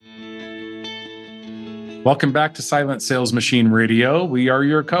Welcome back to Silent Sales Machine Radio. We are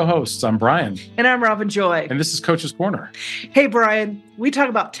your co-hosts. I'm Brian. And I'm Robin Joy. And this is Coach's Corner. Hey, Brian, we talk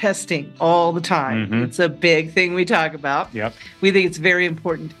about testing all the time. Mm-hmm. It's a big thing we talk about. Yep. We think it's very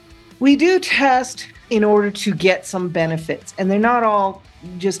important. We do test in order to get some benefits, and they're not all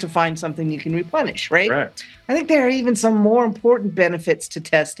just to find something you can replenish, right? Correct. I think there are even some more important benefits to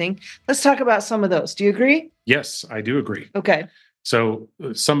testing. Let's talk about some of those. Do you agree? Yes, I do agree. Okay. So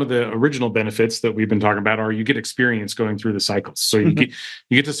some of the original benefits that we've been talking about are you get experience going through the cycles. So you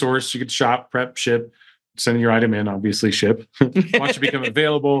get to source, you get to shop, prep, ship, send your item in, obviously ship. Once you become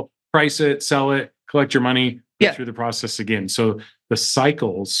available, price it, sell it, collect your money, go through the process again. So the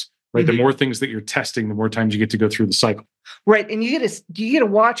cycles, right? The more things that you're testing, the more times you get to go through the cycle. Right. And you get to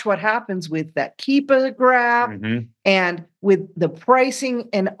watch what happens with that Keepa graph and with the pricing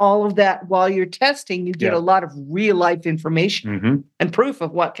and all of that. While you're testing, you get a lot of real life information and proof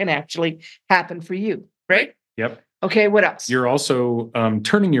of what can actually happen for you. Right. Yep. Okay. What else? You're also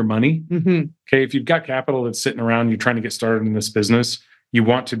turning your money. Okay. If you've got capital that's sitting around, you're trying to get started in this business, you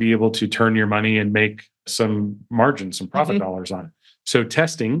want to be able to turn your money and make some margin, some profit dollars on it. So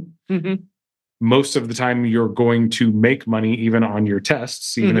testing, most of the time you're going to make money even on your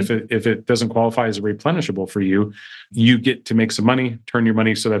tests, even if it doesn't qualify as a replenishable for you, you get to make some money, turn your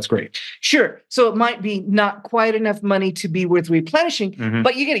money. So that's great. Sure. So it might be not quite enough money to be worth replenishing,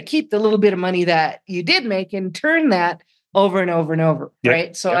 but you get to keep the little bit of money that you did make and turn that over and over and over.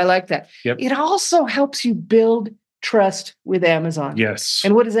 Right. So I like that. It also helps you build trust with Amazon. Yes.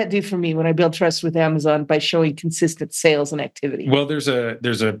 And what does that do for me when I build trust with Amazon by showing consistent sales and activity? Well, there's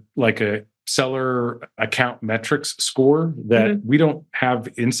a seller account metrics score that we don't have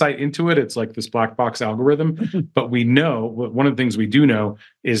insight into it. It's like this black box algorithm, but we know one of the things we do know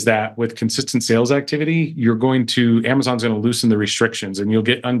is that with consistent sales activity, Amazon's going to loosen the restrictions and you'll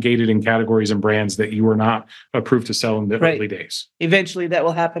get ungated in categories and brands that you were not approved to sell in the early days. Eventually that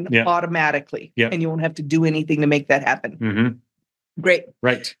will happen automatically and you won't have to do anything to make that happen. Great.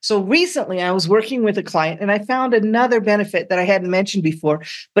 Right. So recently I was working with a client and I found another benefit that I hadn't mentioned before,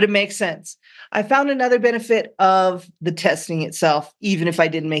 but it makes sense. I found another benefit of the testing itself, even if I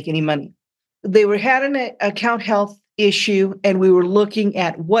didn't make any money. They had an account health issue and we were looking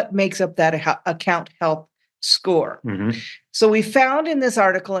at what makes up that account health score. So we found in this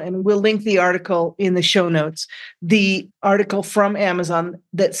article, and we'll link the article in the show notes, the article from Amazon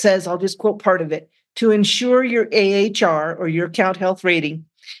that says, I'll just quote part of it, to ensure your AHR or your account health rating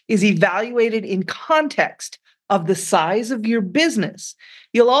is evaluated in context of the size of your business.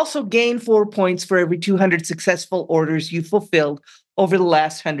 You'll also gain 4 points for every 200 successful orders you fulfilled over the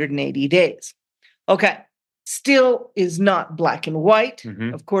last 180 days. Okay. Still is not black and white.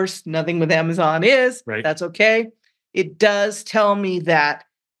 Of course, nothing with Amazon is. Right. That's okay. It does tell me that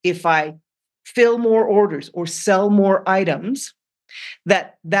if I fill more orders or sell more items,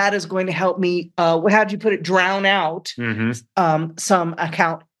 that is going to help me, how'd you put it, drown out some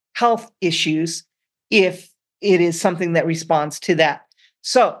account health issues if it is something that responds to that.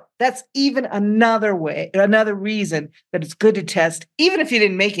 So that's even another reason that it's good to test, even if you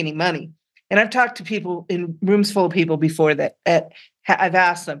didn't make any money. And I've talked to people in rooms full of people before that I've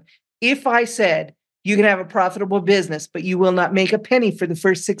asked them, if I said you can have a profitable business, but you will not make a penny for the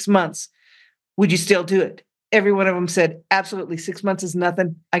first 6 months, would you still do it? Every one of them said, absolutely. 6 months is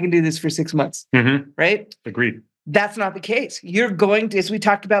nothing. I can do this for 6 months. Right? Agreed. That's not the case. You're going to, as we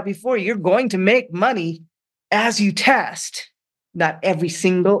talked about before, you're going to make money as you test. Not every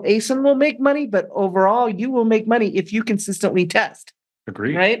single ASIN will make money, but overall you will make money if you consistently test.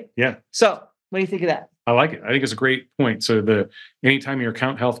 Agreed. Right? Yeah. So what do you think of that? I like it. I think it's a great point. So anytime your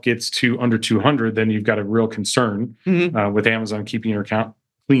account health gets to under 200, then you've got a real concern with Amazon keeping your account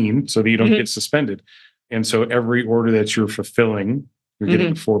clean so that you don't get suspended. And so every order that you're fulfilling, you're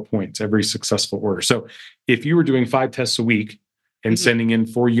getting 4 points, every successful order. So if you were doing 5 tests a week and sending in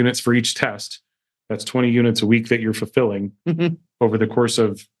 4 units for each test, that's 20 units a week that you're fulfilling over the course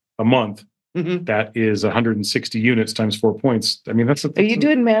of a month. That is 160 units times 4 points. I mean, that's Are you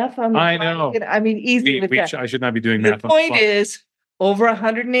doing math on the I know. I mean, easy with that. I should not be doing math. The point is, over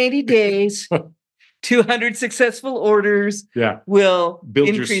 180 days, 200 successful orders will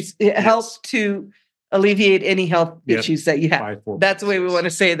increase, help to alleviate any health issues that you have. That's the way we want to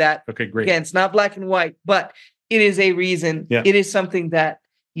say that. Okay, great. Again, it's not black and white, but it is a reason. It is something that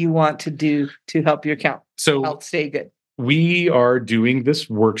you want to do to help your account health stay good. We are doing this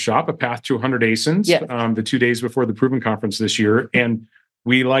workshop, A Path to 100 ASINs, the 2 days before the Proven Conference this year. And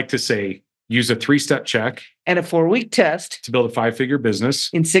we like to say, use a 3-step check and a 4-week test to build a 5-figure business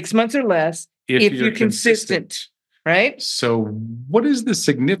in 6 months or less if you're consistent. right? So what is the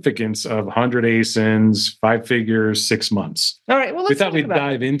significance of 100 ASINs, 5 figures, 6 months? All right. Well, We let's thought talk we'd about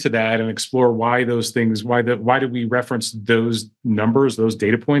dive into that and explore why those things, why do we reference those numbers, those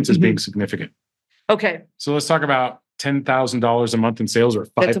data points as being significant? Okay. So let's talk about $10,000 a month in sales, or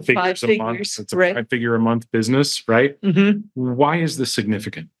That's five figures a month. figures, It's a right? 5 figure a month business, right? Mm-hmm. Why is this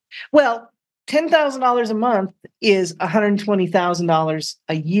significant? Well, $10,000 a month is $120,000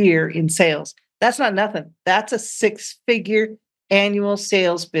 a year in sales. That's not nothing. That's a 6-figure annual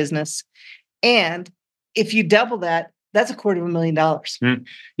sales business. And if you double that, that's $250,000.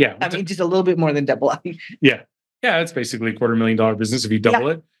 Yeah. I mean, just a little bit more than double. Yeah. Yeah. It's basically $250,000 business if you double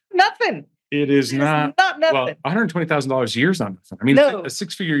it. Nothing. It is not nothing. well, $120,000 a year is not nothing. I mean, No. a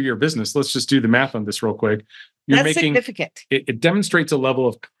 6-figure year business. Let's just do the math on this real quick. That's significant. It demonstrates a level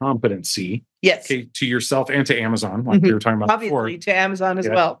of competency, Yes. okay, to yourself and to Amazon, like we were talking about Obviously, before. to Amazon as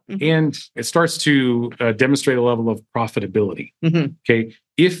Yeah. well. And it starts to demonstrate a level of profitability. Mhm. Okay.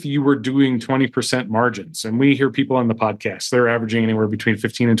 If you were doing 20% margins, and we hear people on the podcast, they're averaging anywhere between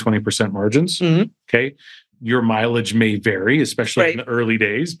 15 and 20% margins. Mhm. Okay. Your mileage may vary, especially Right. in the early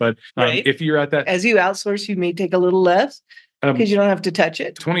days. But Right. if you're at that, As you outsource, you may take a little less because you don't have to touch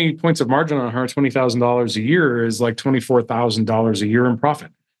it. 20 points of margin on $120,000 a year is like $24,000 a year in profit.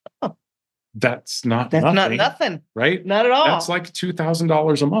 Oh. That's not That's nothing, not nothing. right? Not at all. That's like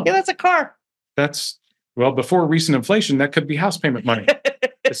 $2,000 a month. Yeah, that's a car. That's, well, before recent inflation, that could be house payment money.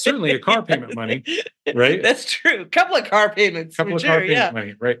 It's certainly a car payment money, right? That's true. A couple of car payments. Couple for of sure, car payment yeah.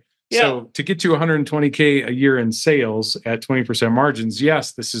 money, right? Yeah. So to get to 120K a year in sales at 20% margins,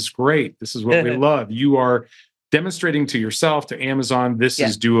 yes, this is great. This is what we love. You are demonstrating to yourself, to Amazon, this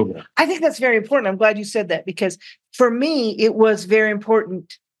is doable. I think that's very important. I'm glad you said that because for me, it was very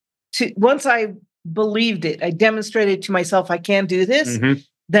important to, once I believed it, I demonstrated to myself I can do this,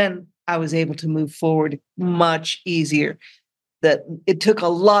 then I was able to move forward much easier. That it took a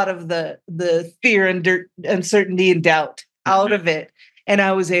lot of the fear and uncertainty and doubt out of it. And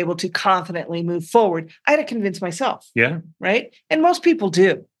I was able to confidently move forward. I had to convince myself. Yeah. Right. And most people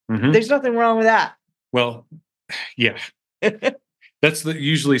do. There's nothing wrong with that. Well, yeah. That's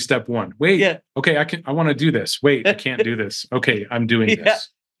usually step one. Wait, okay, I want to do this. Wait, I can't do this. Okay, I'm doing this.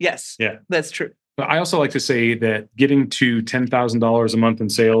 Yes. Yeah. That's true. But I also like to say that getting to $10,000 a month in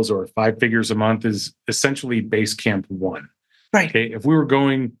sales or 5 figures a month is essentially base camp 1. Right. Okay. If we were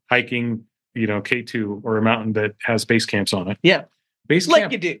going hiking, K2 or a mountain that has base camps on it. Yeah. Base like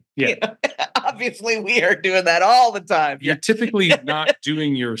camp. you do. Yeah. Obviously, we are doing that all the time. You're typically not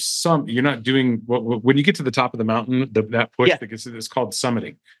doing your you're not doing when you get to the top of the mountain, that push because it's called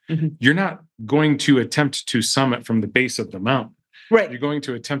summiting. You're not going to attempt to summit from the base of the mountain. Right. You're going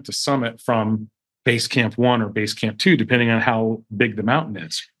to attempt to summit from base camp 1 or base camp 2, depending on how big the mountain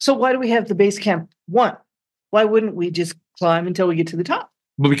is. So why do we have the base camp 1? Why wouldn't we just climb until we get to the top?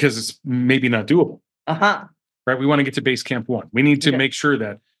 Well, because it's maybe not doable. Right. We want to get to base camp 1. We need to make sure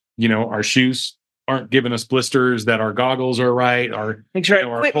that, our shoes aren't giving us blisters, that our goggles are right. Make sure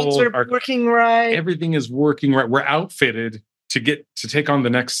our equipment's working right. Everything is working right. We're outfitted to take on the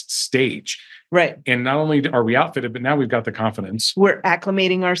next stage. Right. And not only are we outfitted, but now we've got the confidence. We're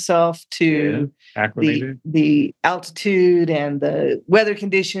acclimating ourselves to the altitude and the weather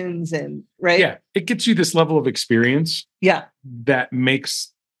conditions right? Yeah. It gets you this level of experience. Yeah. That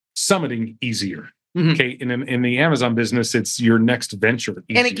makes summiting easier. Okay. In the Amazon business, it's your next venture.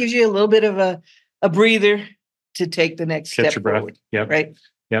 Easier. And it gives you a little bit of a breather to take the next step. Catch your breath. Forward. Yep. Right.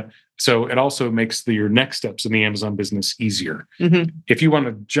 Yep. So it also makes your next steps in the Amazon business easier. If you want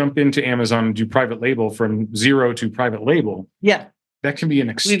to jump into Amazon and do private label from 0 to private label, that can be an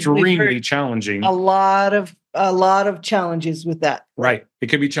extremely challenging. A lot of challenges with that. Right. It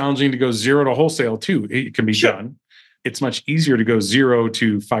can be challenging to go 0 to wholesale too. It can be done. It's much easier to go 0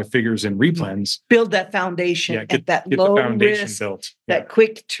 to 5 figures in replens. Build that foundation at that low the foundation risk, built. that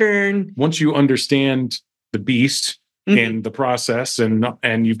quick turn. Once you understand the beast and the process,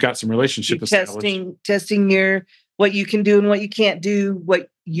 and you've got some relationship established. Testing what you can do and what you can't do, what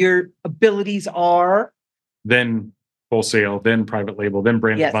your abilities are. Then wholesale, then private label, then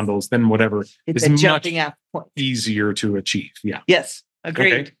branded bundles, then whatever. It's a jumping off point. Easier to achieve. Yeah. Yes.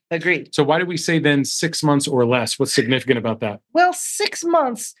 Agreed. Okay. Agreed. So why do we say then 6 months or less? What's significant about that? Well, 6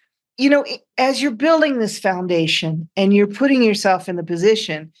 months, as you're building this foundation and you're putting yourself in the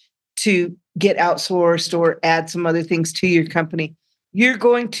position to get outsourced or add some other things to your company, you're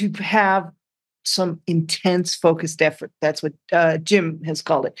going to have some intense focused effort. That's what Jim has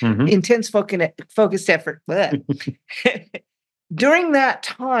called it. Intense focused effort. During that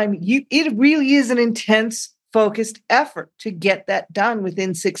time, it really is an intense focused effort to get that done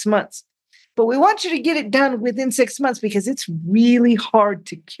within 6 months. but we want you to get it done within 6 months because it's really hard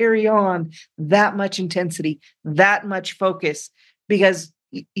to carry on that much intensity, that much focus, because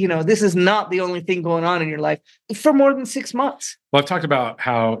this is not the only thing going on in your life for more than 6 months. Well, I've talked about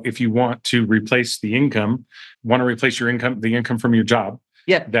how if you want to replace the income, the income from your job,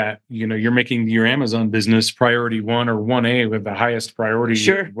 that you're making your Amazon business priority 1 or 1A with the highest priority,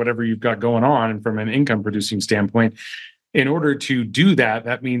 sure, whatever you've got going on from an income producing standpoint. In order to do that,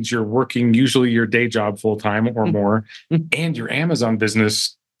 that means you're working usually your day job full time or more, and your Amazon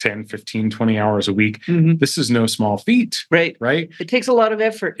business 10, 15, 20 hours a week. This is no small feat. Right. It takes a lot of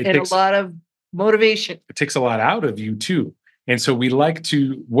effort and a lot of motivation. It takes a lot out of you too. And so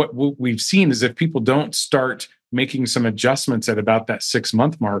what we've seen is if people don't start making some adjustments at about that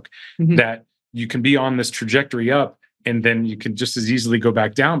 6-month mark, that you can be on this trajectory up and then you can just as easily go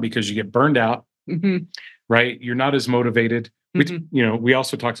back down because you get burned out, right? You're not as motivated. We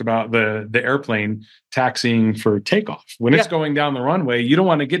also talked about the airplane taxiing for takeoff. When it's going down the runway, you don't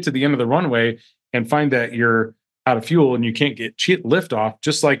want to get to the end of the runway and find that you're out of fuel and you can't get lift off.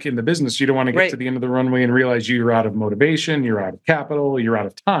 Just like in the business, you don't want to get to the end of the runway and realize you're out of motivation, you're out of capital, you're out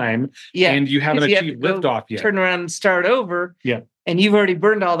of time, and you haven't achieved lift off yet. Turn around and start over. And you've already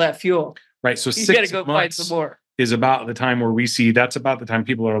burned all that fuel. Right. So you got to go find some more. Is about the time where that's about the time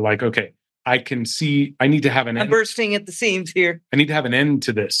people are like, okay, I can see, I need to have an end. I'm bursting at the seams here. I need to have an end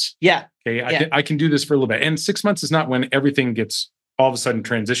to this. Yeah. Okay. I can do this for a little bit. And 6 months is not when everything gets all of a sudden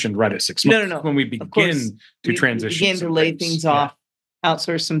transitioned right at 6 months. No. When we begin to transition. Begin to lay things off,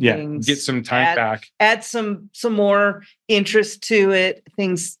 outsource some things. Get some time back. Add some more interest to it,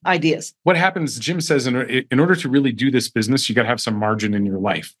 ideas. What happens, Jim says, in order to really do this business, you got to have some margin in your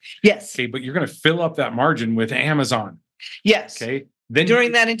life. Yes. Okay. But you're going to fill up that margin with Amazon. Yes. Okay. Then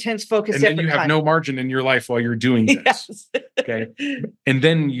during that intense focus, and then you have no margin in your life while you're doing this. Yes. Okay, and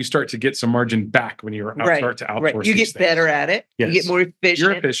then you start to get some margin back when you start to outsource. Right. You get better at it. Yes. You get more efficient.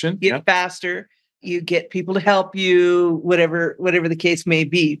 You're efficient. You get faster. You get people to help you. Whatever the case may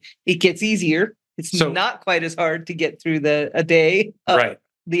be, it gets easier. It's not quite as hard to get through a day.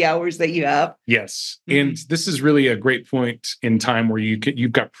 The hours that you have. Yes, and this is really a great point in time where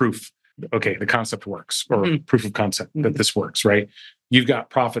you've got proof. Okay, the concept works, or proof of concept that this works, right? You've got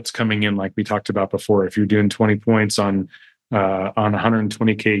profits coming in, like we talked about before. If you're doing 20 points on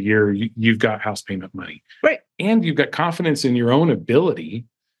 120K a year, you've got house payment money, right? And you've got confidence in your own ability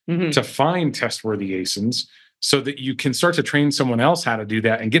to find test-worthy ASINs, so that you can start to train someone else how to do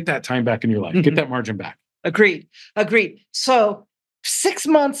that and get that time back in your life, get that margin back. Agreed. So 6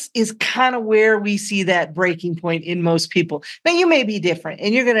 months is kind of where we see that breaking point in most people. Now you may be different,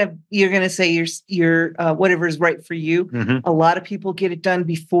 and you're gonna say you're whatever is right for you. A lot of people get it done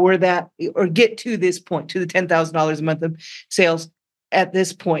before that, or get to this point, to the $10,000 a month of sales at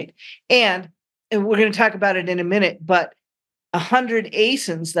this point. And we're going to talk about it in a minute, but 100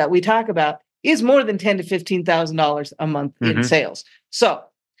 ASINs that we talk about is more than $10,000 to $15,000 a month in sales. So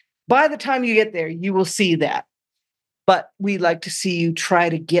by the time you get there, you will see that. But we like to see you try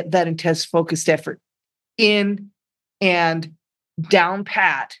to get that intense focused effort in and down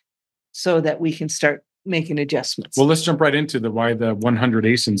pat so that we can start making adjustments. Well, let's jump right into why the 100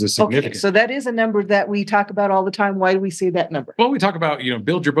 ASINs is significant. Okay, so that is a number that we talk about all the time. Why do we say that number? Well, we talk about,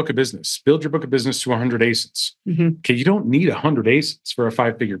 build your book of business. Build your book of business to 100 ASINs. Okay, you don't need 100 ASINs for a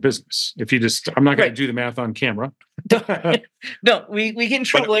 5-figure business. If you I'm not going to do the math on camera. No, we get in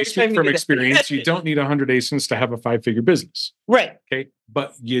trouble every time from experience. You don't need 100 ASINs to have a 5-figure business. Right. Okay,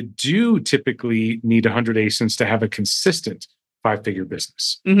 but you do typically need 100 ASINs to have a consistent 5-figure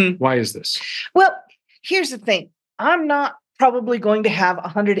business. Why is this? Well, here's the thing. I'm not probably going to have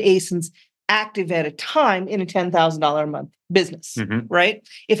 100 ASINs active at a time in a $10,000 a month business, right?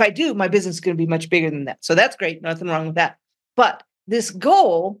 If I do, my business is going to be much bigger than that. So that's great. Nothing wrong with that. But this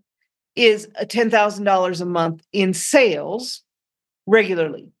goal is a $10,000 a month in sales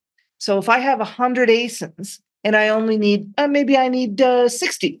regularly. So if I have 100 ASINs and I only need, maybe I need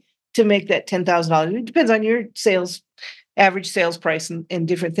 60 to make that $10,000. It depends on your average sales price and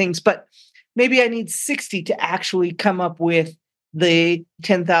different things. But maybe I need 60 to actually come up with the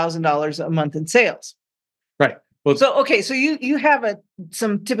 $10,000 a month in sales. Right. Well, so you have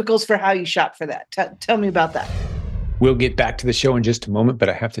some typicals for how you shop for that. Tell me about that. We'll get back to the show in just a moment, but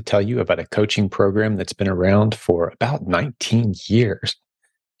I have to tell you about a coaching program that's been around for about 19 years.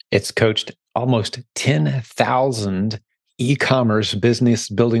 It's coached almost 10,000 e-commerce business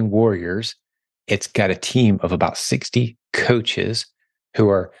building warriors. It's got a team of about 60 coaches who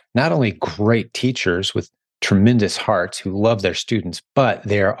are not only great teachers with tremendous hearts who love their students, but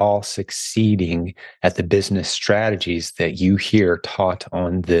they're all succeeding at the business strategies that you hear taught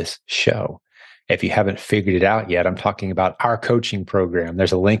on this show. If you haven't figured it out yet, I'm talking about our coaching program.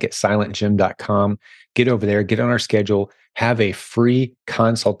 There's a link at silentjim.com. Get over there, get on our schedule, have a free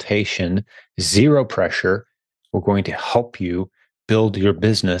consultation, zero pressure. We're going to help you build your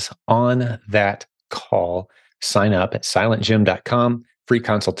business on that call. Sign up at silentjim.com, free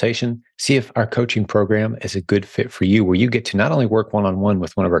consultation. See if our coaching program is a good fit for you, where you get to not only work one-on-one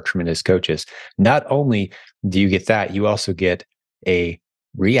with one of our tremendous coaches, not only do you get that, you also get a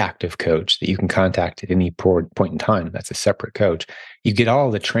reactive coach that you can contact at any point in time. That's a separate coach. You get all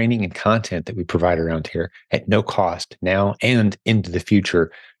the training and content that we provide around here at no cost now and into the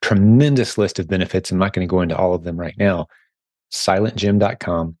future. Tremendous list of benefits. I'm not going to go into all of them right now.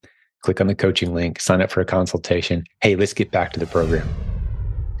 silentjim.com. Click on the coaching link, sign up for a consultation. Hey, let's get back to the program.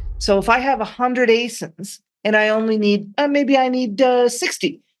 So if I have 100 ASINs and I only need, maybe I need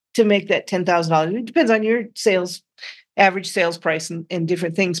 60 to make that $10,000. It depends on your average sales price and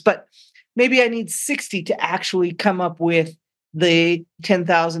different things. But maybe I need 60 to actually come up with the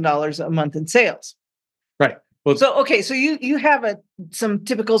 $10,000 a month in sales. Right. Well, so you have some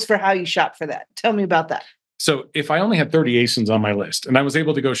typicals for how you shop for that. Tell me about that. So if I only had 30 ASINs on my list and I was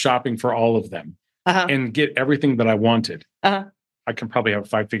able to go shopping for all of them and get everything that I wanted, I can probably have a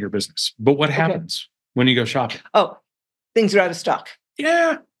 5-figure business. But what happens when you go shopping? Oh, things are out of stock.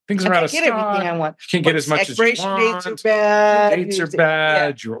 Yeah. Things are out of stock. I can't get everything I want. You can't get as much as you want. Expiration dates are bad. Dates are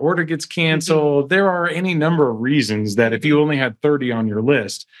bad. Your order gets canceled. There are any number of reasons that if you only had 30 on your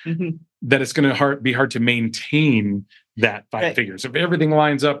list, that it's going to be hard to maintain that 5 figures. If everything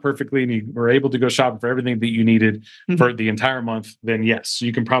lines up perfectly and you were able to go shopping for everything that you needed for the entire month, then yes,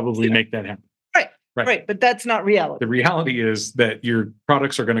 you can probably make that happen. Right. But that's not reality. The reality is that your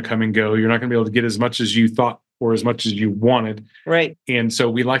products are going to come and go. You're not going to be able to get as much as you thought or as much as you wanted. Right. And so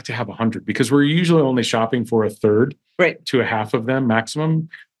we like to have 100 because we're usually only shopping for a third to a half of them maximum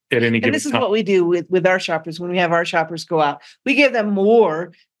at any given time. And this is what we do with our shoppers. When we have our shoppers go out, we give them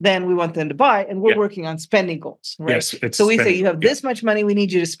more than we want them to buy. And we're working on spending goals. Right. Yes, so we say, you have this much money we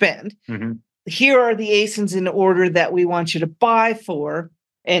need you to spend. Here are the ASINs in order that we want you to buy for.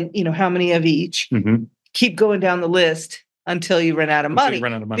 And how many of each. Keep going down the list until you run out of money.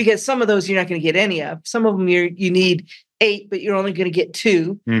 Because some of those you're not going to get any of. Some of them you need 8, but you're only going to get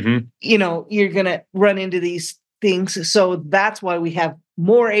 2. You're going to run into these things. So that's why we have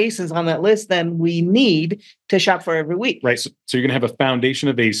more ASINs on that list than we need to shop for every week. Right. So you're going to have a foundation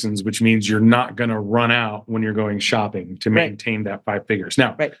of ASINs, which means you're not going to run out when you're going shopping to maintain that 5 figures.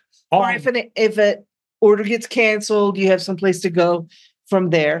 Now, or if an order gets canceled, you have someplace to go from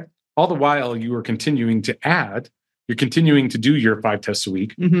there. All the while you are continuing to add, you're continuing to do your 5 tests a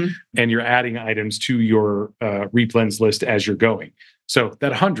week, and you're adding items to your replens list as you're going. So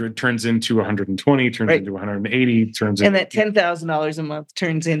that 100 turns into 120, turns into 180, and that $10,000 a month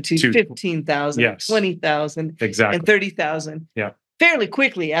turns into 15,000, 20,000, exactly, and 30,000. Yeah, fairly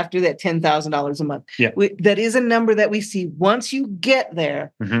quickly after that $10,000 a month. Yeah, that is a number that we see. Once you get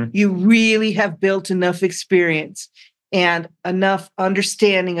there, you really have built enough experience and enough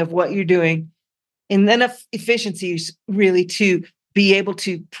understanding of what you're doing and enough efficiencies really to be able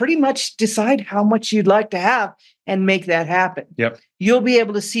to pretty much decide how much you'd like to have and make that happen. Yep. You'll be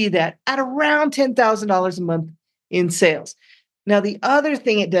able to see that at around $10,000 a month in sales. Now, the other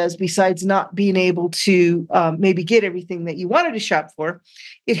thing it does, besides not being able to maybe get everything that you wanted to shop for,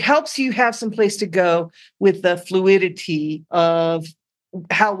 it helps you have some place to go with the fluidity of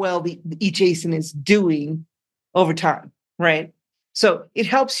how well each ASIN is doing over time, right? So it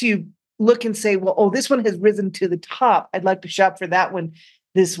helps you look and say, well, this one has risen to the top. I'd like to shop for that one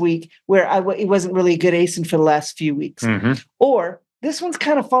this week, where it wasn't really a good ASIN for the last few weeks. Or this one's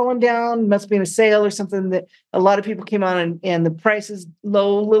kind of fallen down, must be in a sale or something that a lot of people came on and the price is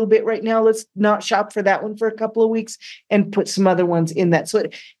low a little bit right now. Let's not shop for that one for a couple of weeks and put some other ones in that. So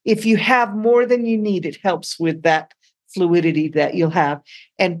if you have more than you need, it helps with that fluidity that you'll have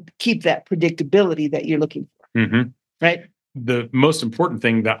and keep that predictability that you're looking for. Right. The most important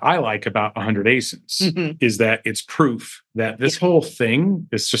thing that I like about 100 ASINs is that it's proof that this whole thing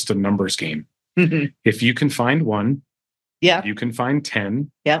is just a numbers game. If you can find 1, you can find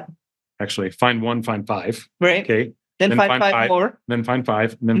 10. Actually, find 1, find 5. Right. Okay. Then find 5 more. Then find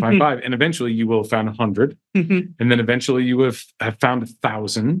 5. And then find 5. And eventually you will have found 100. And then eventually you have found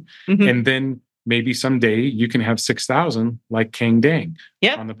 1,000. And then maybe someday you can have 6,000 like Kang Dang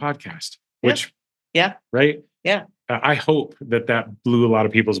on the podcast. Which, right? Yeah. I hope that blew a lot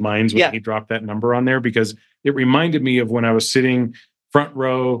of people's minds when he dropped that number on there, because it reminded me of when I was sitting front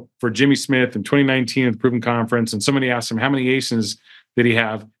row for Jimmy Smith in 2019 at the Proven Conference. And somebody asked him, how many ASINs did he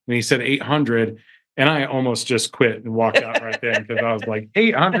have? And he said 800. And I almost just quit and walked out right then because I was like,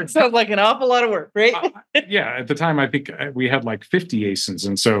 800 sounds like an awful lot of work, right? Yeah, at the time I think we had like 50 ASINs,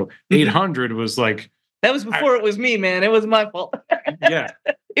 and so 800 was like, that was before it was me, man. It was my fault. Yeah,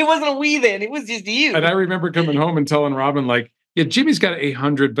 it wasn't a we then. It was just you. And I remember coming home and telling Robin, like, yeah, Jimmy's got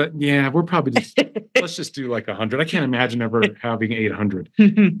 800, but yeah, we're probably just let's just do like 100. I can't imagine ever having 800.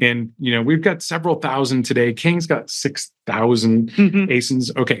 And we've got several thousand today. King's got 6,000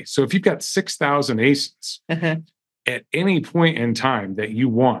 ASINs. Okay, so if you've got 6,000 ASINs at any point in time that you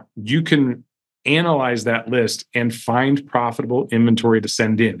want, you can analyze that list and find profitable inventory to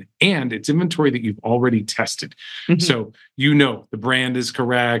send in. And it's inventory that you've already tested. So the brand is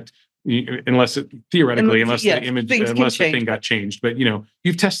correct. Unless the image, unless the thing got changed, but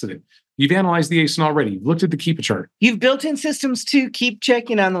you've tested it, you've analyzed the ASIN already, you've looked at the Keepa chart, you've built in systems to keep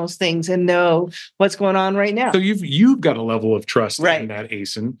checking on those things and know what's going on right now. So you've got a level of trust in that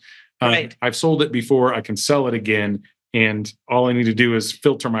ASIN. Right. I've sold it before, I can sell it again, and all I need to do is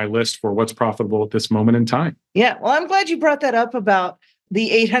filter my list for what's profitable at this moment in time. Yeah, well, I'm glad you brought that up about the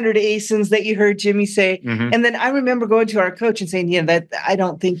 800 ASINs that you heard Jimmy say. And then I remember going to our coach and saying, that I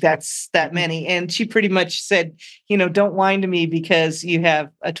don't think that's that many. And she pretty much said, don't whine to me because you have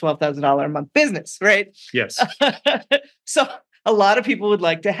a $12,000 a month business, right? Yes. So a lot of people would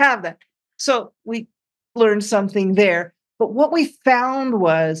like to have that. So we learned something there. But what we found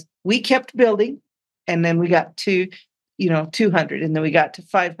was we kept building, and then we got to 200, and then we got to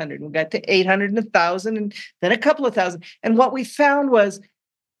 500, and we got to 800 and 1,000, and then a couple of thousand. And what we found was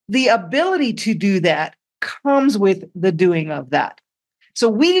the ability to do that comes with the doing of that. So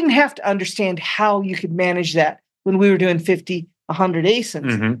we didn't have to understand how you could manage that when we were doing 50, 100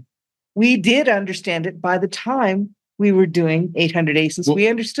 ASINs. We did understand it by the time we were doing 800 ASINs. Well, we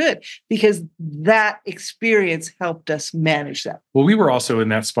understood because that experience helped us manage that. Well, we were also in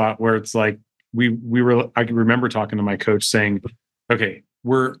that spot where it's like, I can remember talking to my coach saying, okay,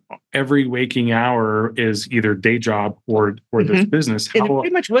 every waking hour is either day job or this business. And it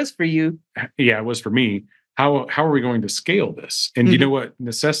pretty much was for you. Yeah, it was for me. How are we going to scale this? And you know what?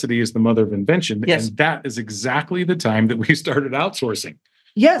 Necessity is the mother of invention. Yes. And that is exactly the time that we started outsourcing.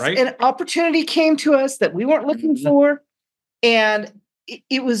 Yes. Right? An opportunity came to us that we weren't looking for. And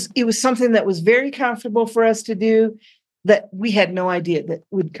it was something that was very comfortable for us to do, that we had no idea that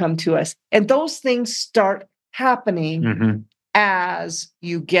would come to us. And those things start happening as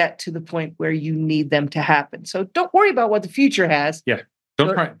you get to the point where you need them to happen. So don't worry about what the future has. Yeah.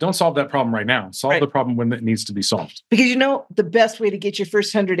 Don't solve that problem right now. Solve the problem when it needs to be solved. Because the best way to get your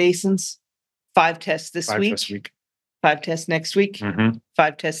first 100 ASINs, 5 tests this week. 5 this week. 5 tests next week.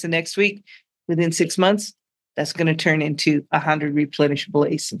 5 tests the next week. Within 6 months, that's going to turn into 100 replenishable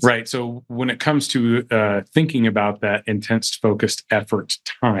ASINs. Right. So when it comes to thinking about that intense, focused effort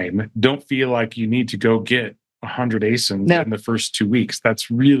time, don't feel like you need to go get 100 ASINs in the first 2 weeks.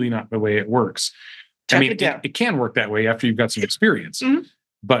 That's really not the way it works. It can work that way after you've got some experience.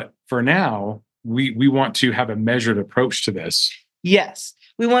 But for now, we want to have a measured approach to this. Yes.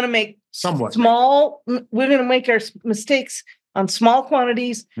 We want to make somewhat small. We're going to make our mistakes on small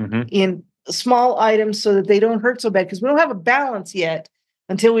quantities in small items so that they don't hurt so bad, because we don't have a balance yet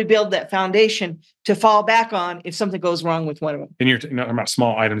until we build that foundation to fall back on if something goes wrong with one of them. And you're talking about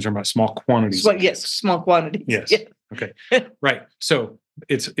small items or about small quantities? Yes, small quantities. Yes. Yeah. Okay. Right. So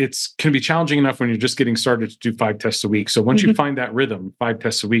it's can be challenging enough when you're just getting started to do 5 tests a week. So once you find that rhythm, 5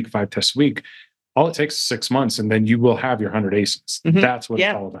 tests a week, all it takes is 6 months, and then you will have your 100 ASINs. That's what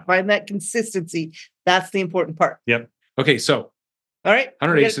it's all about. Find that consistency. That's the important part. Yep. Okay. So all right,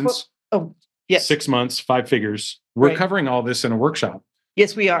 100 ASINs. Oh, yes. 6 months, 5 figures. We're covering all this in a workshop.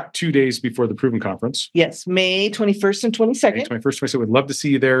 Yes, we are. 2 days before the Proven Conference. Yes, May 21st and 22nd. May 21st, 22nd. We'd love to see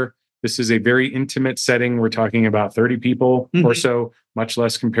you there. This is a very intimate setting. We're talking about 30 people or so, much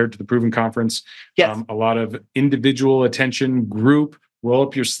less compared to the Proven Conference. Yes. A lot of individual attention, group, roll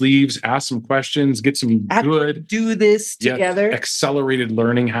up your sleeves, ask some questions, get some good. Do this together. Accelerated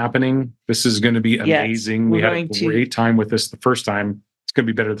learning happening. This is going to be amazing. We had a great time with this the first time. It's going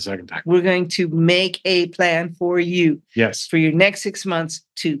to be better the second time. We're going to make a plan for you. Yes. For your next 6 months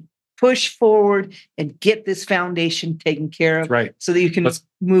to push forward and get this foundation taken care of. Right. So that you can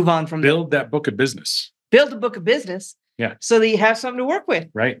move on from build that book of business. Build a book of business. Yeah. So that you have something to work with.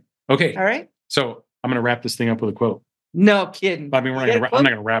 Right. Okay. All right. So I'm going to wrap this thing up with a quote. No kidding. I mean, I'm not going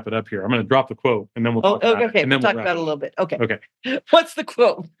to wrap it up here. I'm going to drop the quote and then we'll talk about it. Okay. And then we'll talk about it a little bit. Okay. Okay. What's the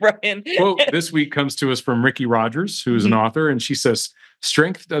quote, Brian? Quote this week comes to us from Ricky Rogers, who's an author, and she says,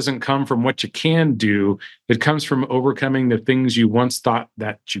 Strength doesn't come from what you can do. It comes from overcoming the things you once thought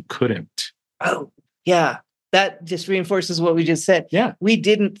that you couldn't. Oh, yeah. That just reinforces what we just said. Yeah. We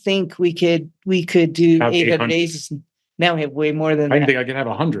didn't think we could do Have 800 800. aces. Now we have way more than I that. didn't think I could have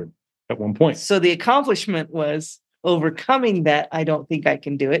 100 at one point. So the accomplishment was overcoming that. I don't think I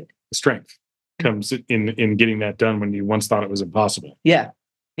can do it. Strength comes in getting that done when you once thought it was impossible. Yeah.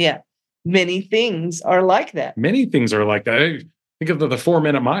 Yeah. Many things are like that. Many things are like that. Think of the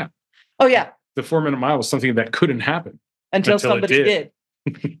 4-minute mile. Oh, yeah. The 4-minute mile was something that couldn't happen Until it somebody did.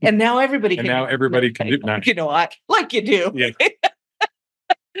 And now everybody and can. now everybody can do it. You know, like you do. Yeah.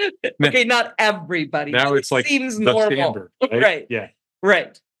 Okay, not everybody. Now but it's like seems the normal. standard, right? Right. Yeah.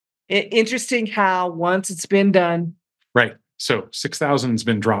 Right. Interesting how once it's been done. Right. So 6,000 has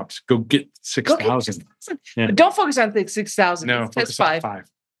been dropped. Go get 6,000. Yeah. But don't focus on 6,000. No, Test focus on 5.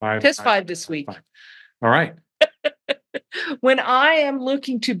 five. Test 5 this week. 5. All right. When I am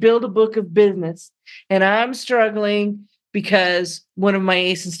looking to build a book of business and I'm struggling because one of my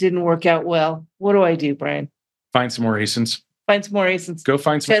ASINs didn't work out well, what do I do, Brian? Find some more ASINs. Find some more ASINs. Go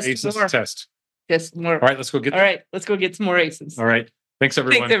find some Test ASINs more. to test. Test more. All right, let's go get. All right, let's go get some more ASINs. All right. Thanks,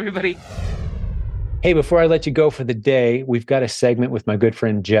 everyone. Thanks, everybody. Hey, before I let you go for the day, we've got a segment with my good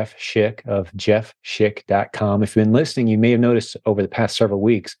friend Jeff Schick of jeffschick.com. If you've been listening, you may have noticed over the past several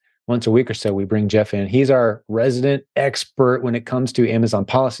weeks, once a week or so, we bring Jeff in. He's our resident expert when it comes to Amazon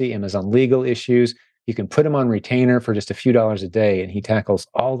policy, Amazon legal issues. You can put him on retainer for just a few dollars a day, and he tackles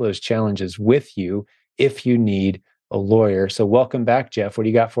all those challenges with you if you need a lawyer. So welcome back, Jeff. What do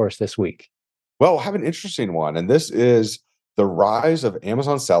you got for us this week? Well, I have an interesting one, and this is the rise of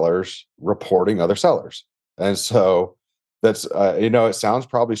Amazon sellers reporting other sellers. And so that's, it sounds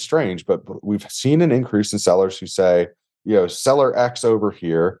probably strange, but we've seen an increase in sellers who say, seller X over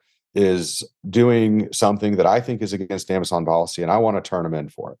here is doing something that I think is against Amazon policy, and I want to turn them in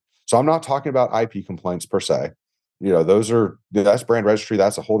for it. So I'm not talking about IP complaints per se. That's brand registry.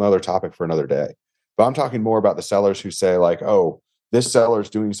 That's a whole nother topic for another day. But I'm talking more about the sellers who say like, oh, this seller is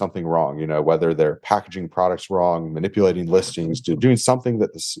doing something wrong, whether they're packaging products wrong, manipulating listings, doing something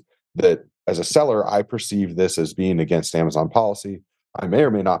that as a seller, I perceive this as being against Amazon policy. I may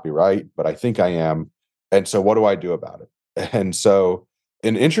or may not be right, but I think I am. And so what do I do about it? And so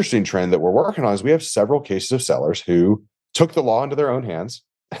an interesting trend that we're working on is we have several cases of sellers who took the law into their own hands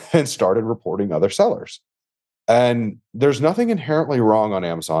and started reporting other sellers. And there's nothing inherently wrong on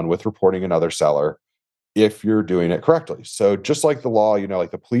Amazon with reporting another seller if you're doing it correctly. So just like the law,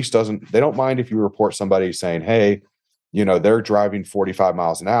 like the police they don't mind if you report somebody saying, hey, they're driving 45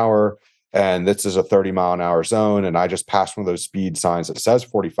 miles an hour and this is a 30-mile-an-hour zone. And I just passed one of those speed signs that says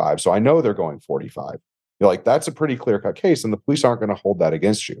 45. So I know they're going 45. You're like, that's a pretty clear-cut case. And the police aren't going to hold that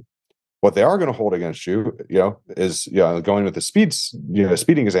against you. What they are going to hold against you, is going with the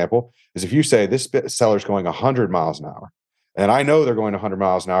speeding example, is if you say this seller's going 100 miles an hour, and I know they're going 100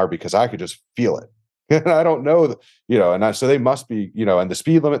 miles an hour because I could just feel it, and I don't know, so they must be, and the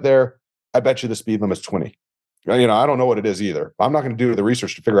speed limit there, I bet you the speed limit's 20. I don't know what it is either. I'm not going to do the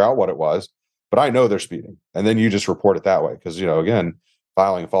research to figure out what it was, but I know they're speeding, and then you just report it that way because again,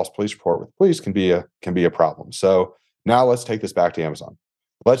 filing a false police report with the police can be a problem. So now let's take this back to Amazon.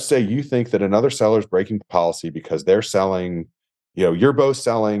 Let's say you think that another seller is breaking policy because they're selling, you're both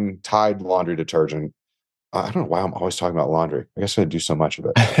selling Tide laundry detergent. I don't know why I'm always talking about laundry. I guess I do so much of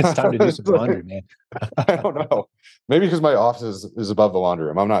it. It's time to do some laundry, man. I don't know. Maybe because my office is above the laundry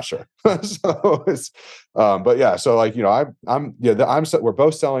room. I'm not sure. So it's, but yeah. So like, we're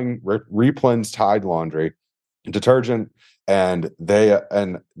both selling Replen's Tide laundry detergent, and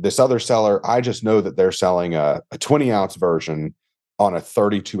this other seller, I just know that they're selling a 20-ounce version on a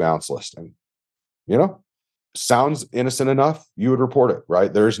 32-ounce listing. Sounds innocent enough, you would report it,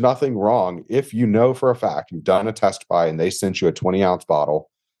 right? There's nothing wrong if you know for a fact you've done a test buy and they sent you a 20-ounce bottle,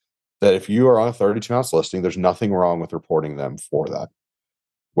 that if you are on a 32-ounce listing, there's nothing wrong with reporting them for that.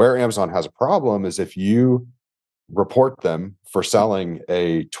 Where Amazon has a problem is if you report them for selling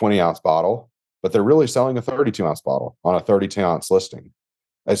a 20-ounce bottle, but they're really selling a 32-ounce bottle on a 32-ounce listing.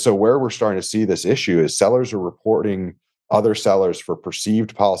 And so where we're starting to see this issue is sellers are reporting other sellers for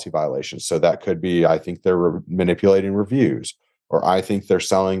perceived policy violations. So that could be, I think they're manipulating reviews, or I think they're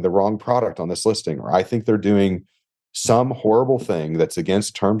selling the wrong product on this listing, or I think they're doing some horrible thing that's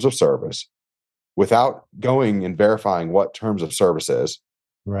against terms of service without going and verifying what terms of service is.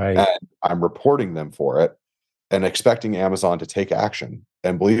 Right. And I'm reporting them for it and expecting Amazon to take action.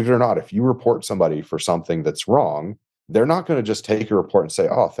 And believe it or not, if you report somebody for something that's wrong, they're not going to just take your report and say,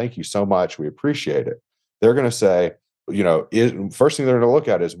 oh, thank you so much, we appreciate it. They're going to say, first thing they're going to look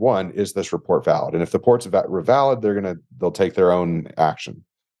at is, one, is this report valid? And if the report's valid, they'll take their own action.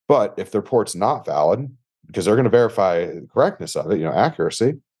 But if the report's not valid, because they're going to verify the correctness of it,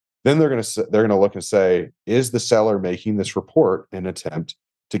 accuracy, then they're going to look and say, is the seller making this report in an attempt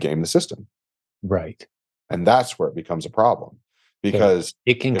to game the system? Right. And that's where it becomes a problem, because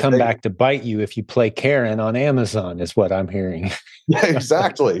it can come back to bite you if you play Karen on Amazon, is what I'm hearing. Yeah,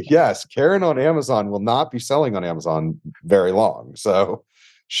 exactly. Yes. Karen on Amazon will not be selling on Amazon very long. So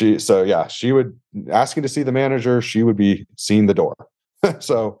she would, asking to see the manager, she would be seeing the door.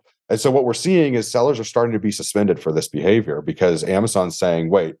 So what we're seeing is sellers are starting to be suspended for this behavior, because Amazon's saying,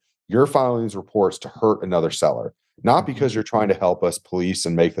 wait, you're filing these reports to hurt another seller, not because you're trying to help us police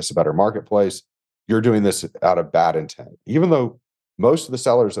and make this a better marketplace. You're doing this out of bad intent. Even though most of the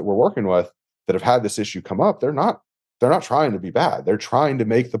sellers that we're working with that have had this issue come up, they're not trying to be bad. They're trying to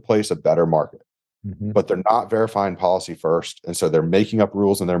make the place a better market, but they're not verifying policy first. And so they're making up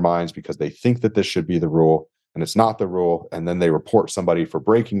rules in their minds because they think that this should be the rule, and it's not the rule. And then they report somebody for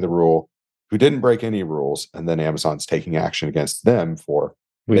breaking the rule who didn't break any rules. And then Amazon's taking action against them for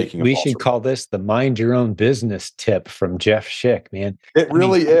making we should call this the mind your own business tip from Jeff Schick, man. It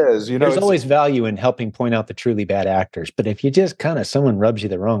really is. There's always value in helping point out the truly bad actors. But if you just someone rubs you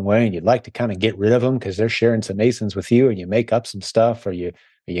the wrong way and you'd like to get rid of them because they're sharing some ASINs with you, and you make up some stuff, or you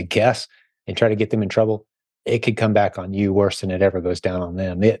guess and try to get them in trouble, it could come back on you worse than it ever goes down on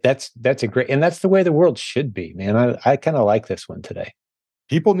them. That's a great, and that's the way the world should be, man. I kind of like this one today.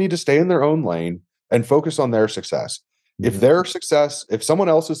 People need to stay in their own lane and focus on their success. If someone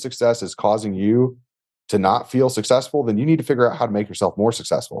else's success is causing you to not feel successful, then you need to figure out how to make yourself more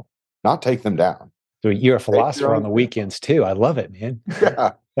successful, not take them down. So you're a philosopher on the weekends too. I love it, man.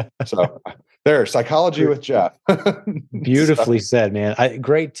 Yeah. So there's Psychology with Jeff. Beautifully said, man.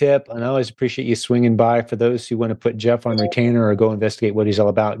 Great tip. And I always appreciate you swinging by. For those who want to put Jeff on retainer or go investigate what he's all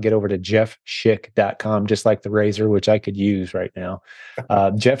about, get over to jeffschick.com, just like the razor, which I could use right now.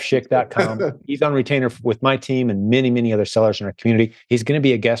 Jeffschick.com. He's on retainer with my team and many, many other sellers in our community. He's going to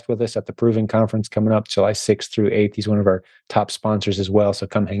be a guest with us at the Proven Conference coming up July 6th through 8th. He's one of our top sponsors as well. So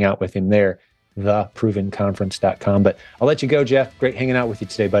come hang out with him there, theprovenconference.com. But I'll let you go, Jeff. Great hanging out with you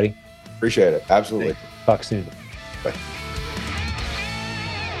today, buddy. Appreciate it. Absolutely. Talk soon. Bye.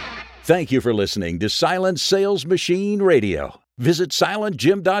 Thank you for listening to Silent Sales Machine Radio. Visit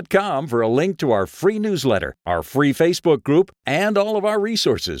silentjim.com for a link to our free newsletter, our free Facebook group, and all of our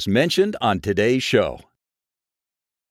resources mentioned on today's show.